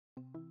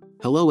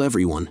Hello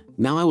everyone,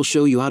 now I will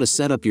show you how to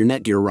set up your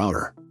Netgear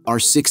router,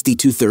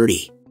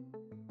 R6230.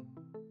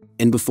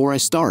 And before I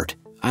start,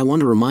 I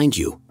want to remind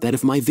you that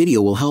if my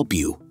video will help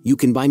you, you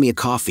can buy me a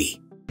coffee.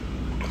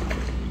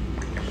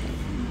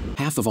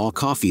 Half of all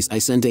coffees I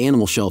send to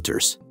animal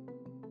shelters.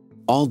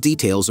 All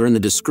details are in the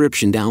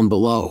description down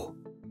below.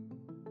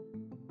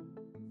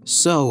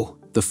 So,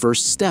 the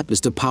first step is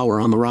to power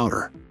on the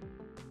router.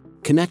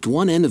 Connect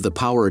one end of the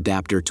power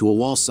adapter to a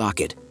wall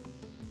socket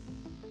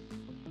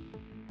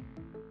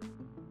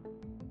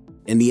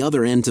and the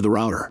other end to the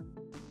router.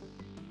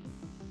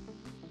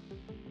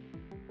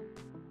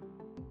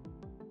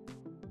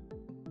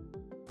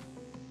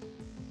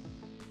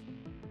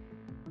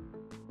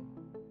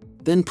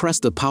 Then press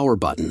the power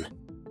button.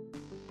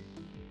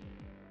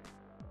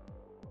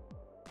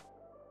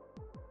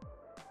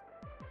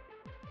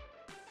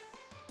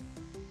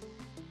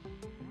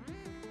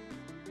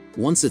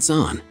 Once it's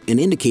on, an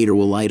indicator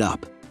will light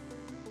up.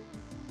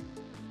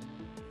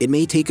 It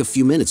may take a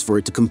few minutes for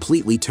it to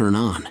completely turn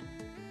on.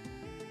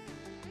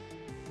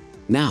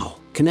 Now,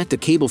 connect a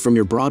cable from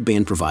your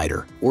broadband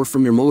provider or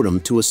from your modem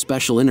to a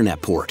special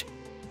internet port.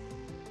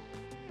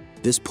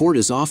 This port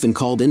is often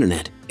called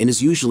internet and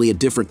is usually a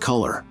different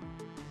color.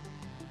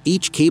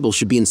 Each cable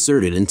should be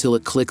inserted until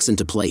it clicks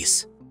into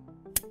place.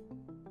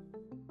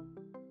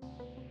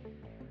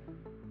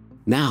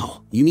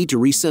 Now, you need to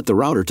reset the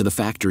router to the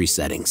factory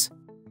settings.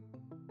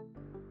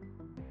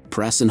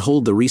 Press and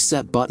hold the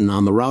reset button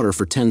on the router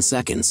for 10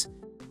 seconds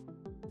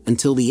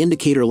until the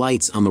indicator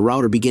lights on the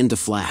router begin to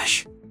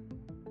flash.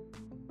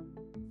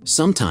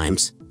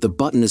 Sometimes, the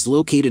button is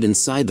located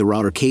inside the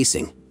router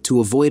casing to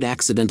avoid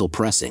accidental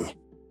pressing.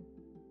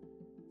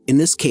 In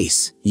this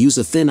case, use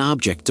a thin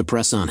object to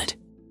press on it.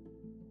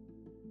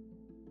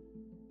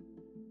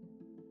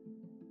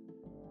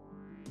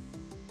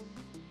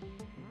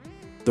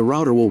 The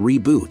router will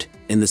reboot,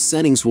 and the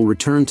settings will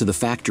return to the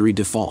factory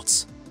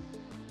defaults.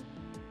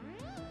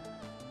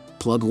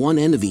 Plug one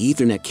end of the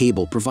Ethernet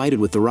cable provided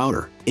with the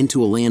router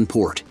into a LAN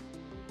port.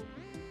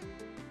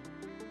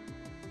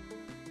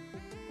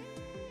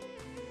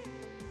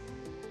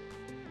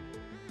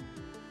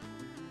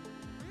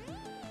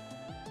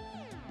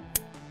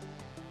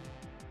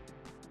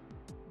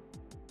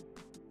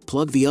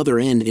 Plug the other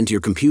end into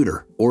your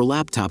computer or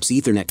laptop's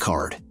Ethernet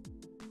card.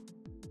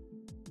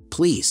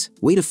 Please,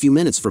 wait a few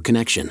minutes for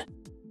connection.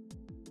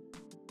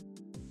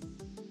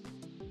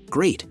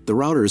 Great, the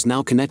router is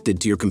now connected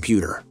to your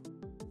computer.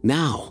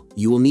 Now,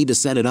 you will need to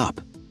set it up.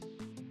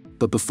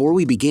 But before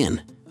we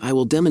begin, I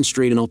will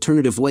demonstrate an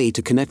alternative way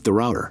to connect the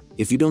router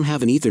if you don't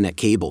have an Ethernet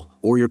cable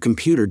or your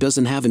computer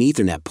doesn't have an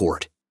Ethernet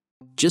port.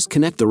 Just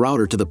connect the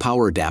router to the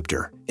power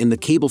adapter and the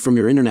cable from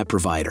your internet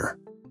provider.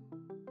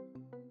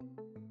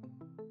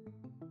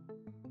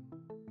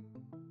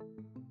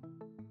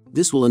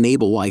 This will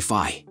enable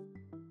Wi-Fi.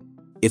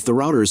 If the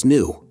router is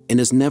new and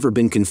has never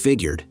been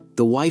configured,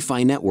 the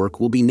Wi-Fi network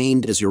will be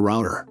named as your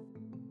router.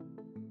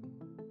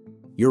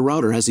 Your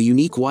router has a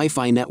unique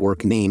Wi-Fi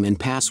network name and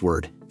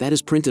password that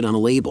is printed on a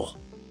label.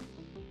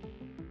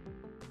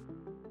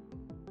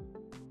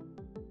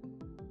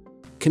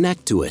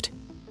 Connect to it.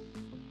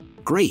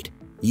 Great,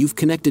 you've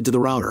connected to the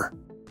router.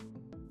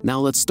 Now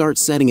let's start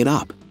setting it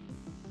up.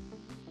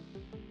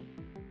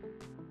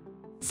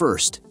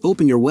 First,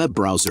 open your web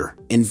browser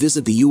and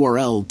visit the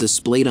URL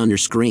displayed on your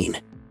screen.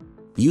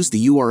 Use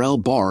the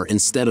URL bar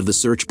instead of the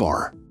search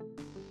bar.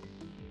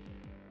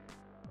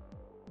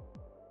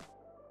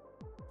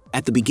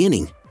 At the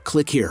beginning,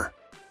 click here.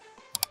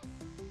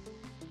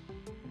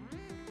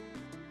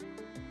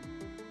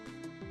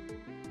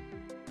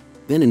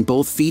 Then in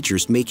both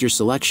features, make your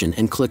selection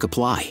and click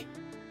Apply.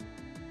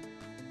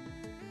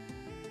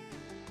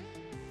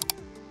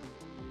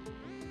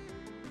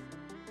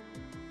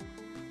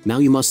 Now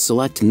you must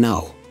select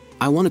No.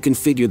 I want to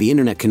configure the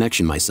internet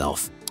connection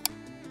myself.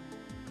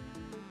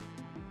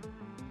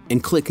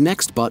 And click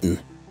Next button.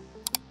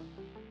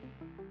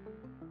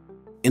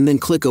 And then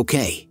click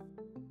OK.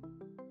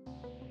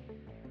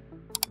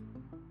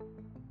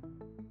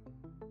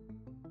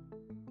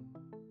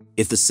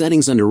 If the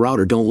settings on your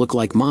router don't look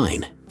like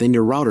mine, then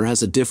your router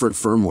has a different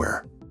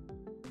firmware.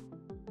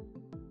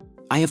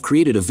 I have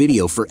created a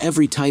video for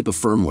every type of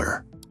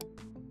firmware.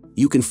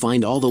 You can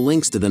find all the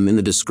links to them in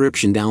the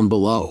description down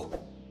below.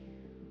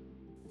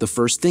 The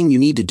first thing you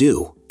need to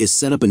do is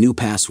set up a new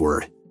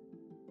password.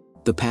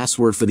 The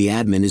password for the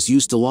admin is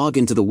used to log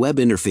into the web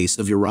interface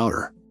of your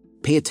router.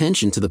 Pay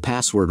attention to the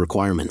password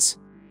requirements.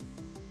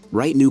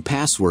 Write new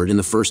password in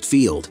the first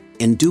field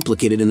and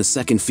duplicate it in the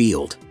second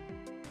field.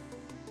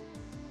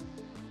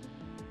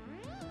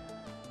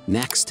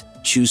 Next,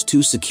 choose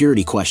 2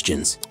 security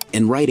questions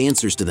and write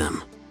answers to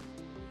them.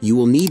 You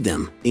will need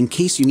them in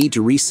case you need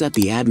to reset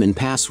the admin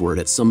password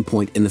at some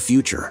point in the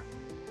future.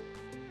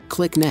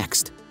 Click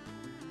Next.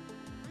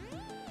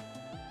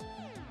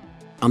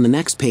 On the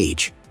next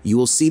page, you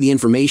will see the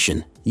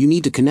information you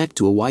need to connect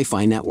to a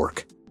Wi-Fi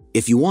network.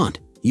 If you want,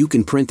 you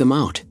can print them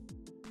out.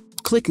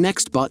 Click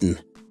Next button.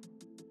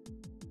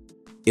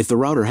 If the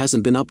router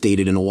hasn't been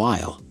updated in a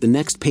while, the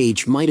next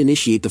page might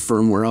initiate the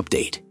firmware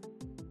update.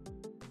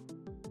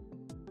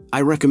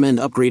 I recommend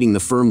upgrading the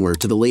firmware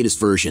to the latest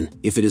version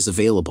if it is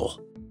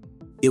available.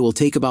 It will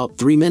take about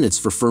 3 minutes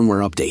for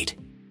firmware update.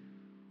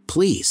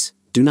 Please,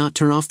 do not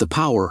turn off the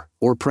power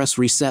or press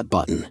reset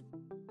button.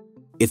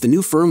 If the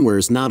new firmware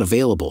is not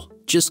available,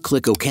 just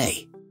click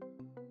OK.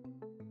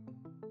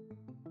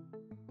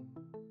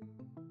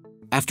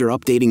 After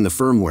updating the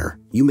firmware,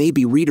 you may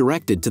be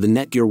redirected to the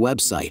Netgear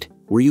website,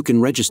 where you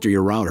can register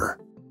your router.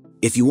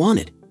 If you want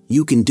it,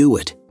 you can do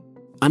it.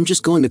 I'm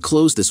just going to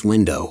close this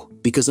window,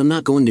 because I'm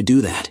not going to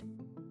do that.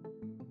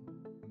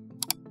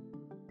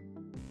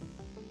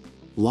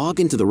 Log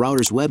into the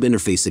router's web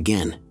interface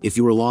again, if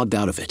you were logged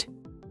out of it.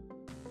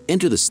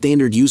 Enter the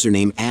standard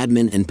username,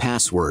 admin, and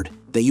password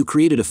that you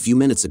created a few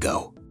minutes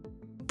ago.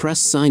 Press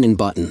Sign In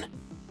button.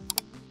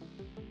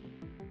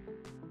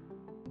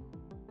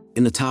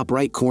 In the top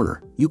right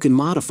corner, you can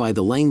modify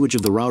the language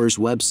of the router's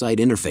website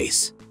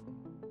interface.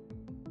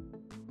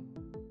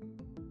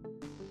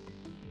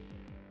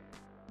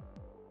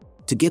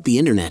 To get the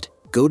internet,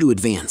 go to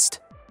Advanced.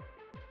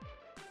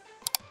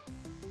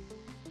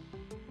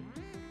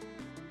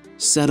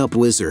 Setup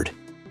Wizard.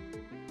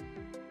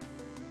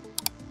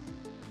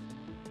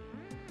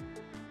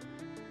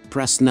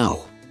 Press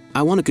No.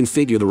 I want to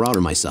configure the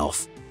router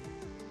myself.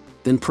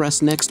 Then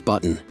press Next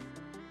button.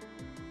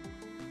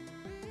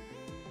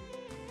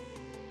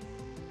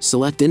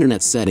 Select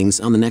Internet Settings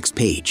on the next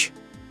page.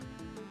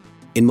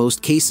 In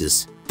most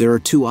cases, there are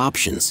two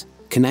options,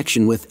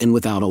 connection with and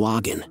without a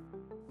login.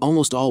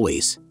 Almost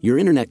always, your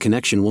internet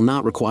connection will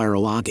not require a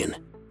login.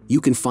 You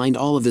can find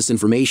all of this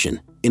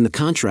information in the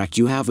contract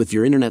you have with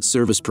your internet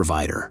service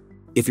provider.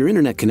 If your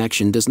internet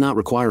connection does not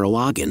require a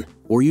login,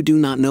 or you do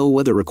not know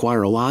whether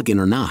require a login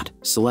or not,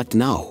 select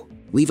No.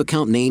 Leave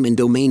account name and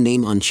domain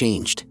name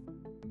unchanged.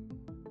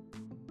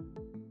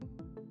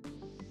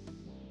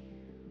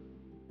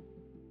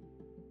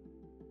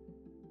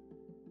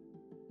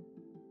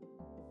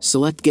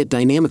 Select Get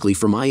Dynamically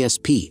from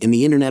ISP in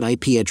the Internet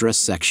IP address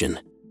section.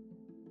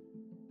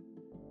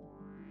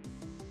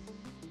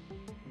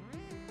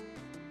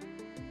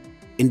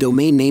 In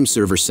Domain Name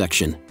Server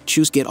section,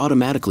 choose Get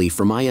Automatically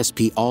from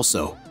ISP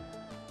also.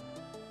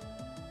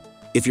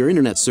 If your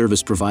internet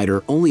service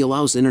provider only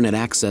allows internet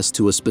access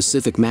to a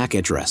specific MAC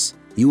address,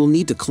 you will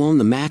need to clone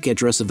the MAC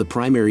address of the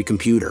primary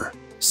computer.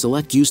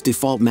 Select Use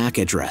Default MAC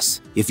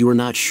Address if you are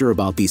not sure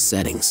about these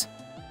settings.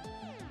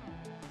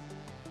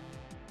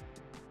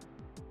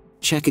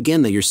 Check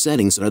again that your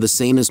settings are the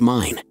same as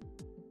mine.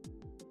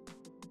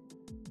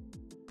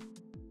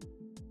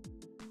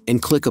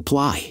 And click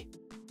Apply.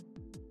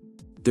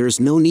 There is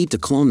no need to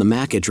clone the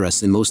MAC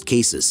address in most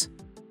cases.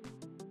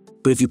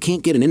 But if you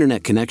can't get an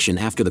internet connection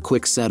after the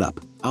quick setup,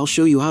 I'll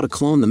show you how to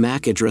clone the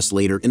MAC address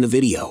later in the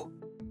video.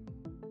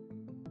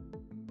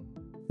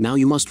 Now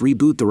you must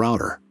reboot the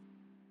router.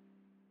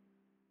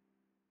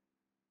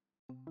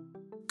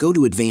 Go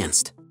to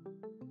Advanced.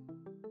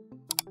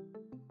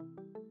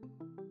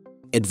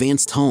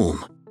 Advanced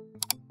Home.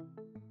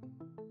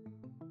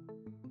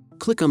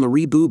 Click on the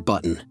Reboot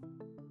button.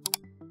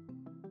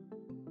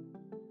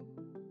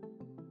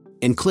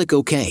 And click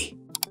OK.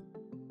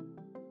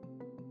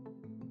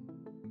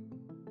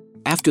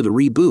 After the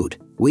reboot,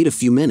 wait a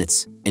few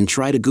minutes and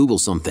try to Google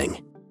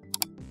something.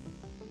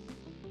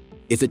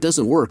 If it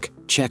doesn't work,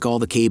 check all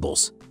the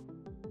cables.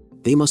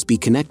 They must be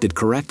connected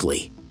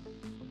correctly.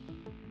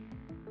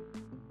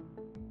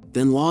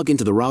 Then log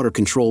into the router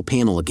control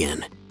panel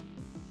again.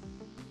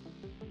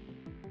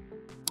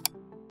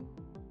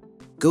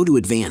 Go to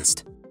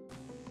Advanced.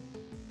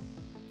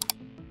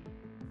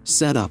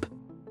 Setup.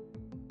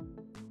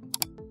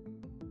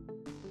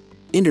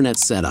 Internet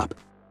Setup.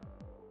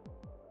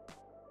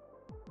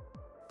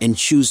 And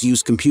choose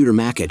Use Computer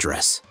MAC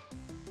Address.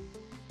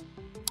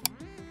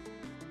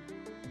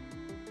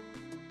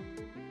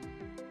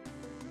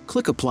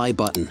 Click Apply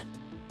button.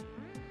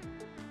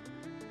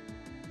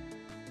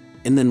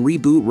 And then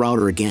reboot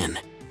router again.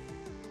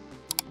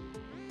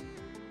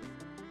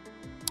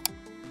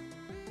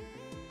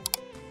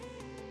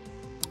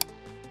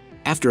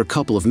 After a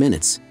couple of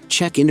minutes,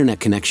 check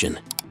internet connection.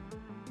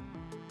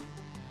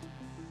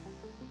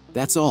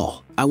 That's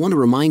all. I want to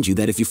remind you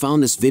that if you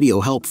found this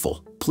video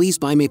helpful, please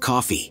buy me a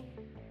coffee.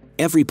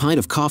 Every pint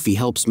of coffee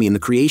helps me in the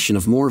creation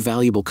of more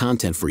valuable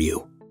content for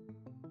you.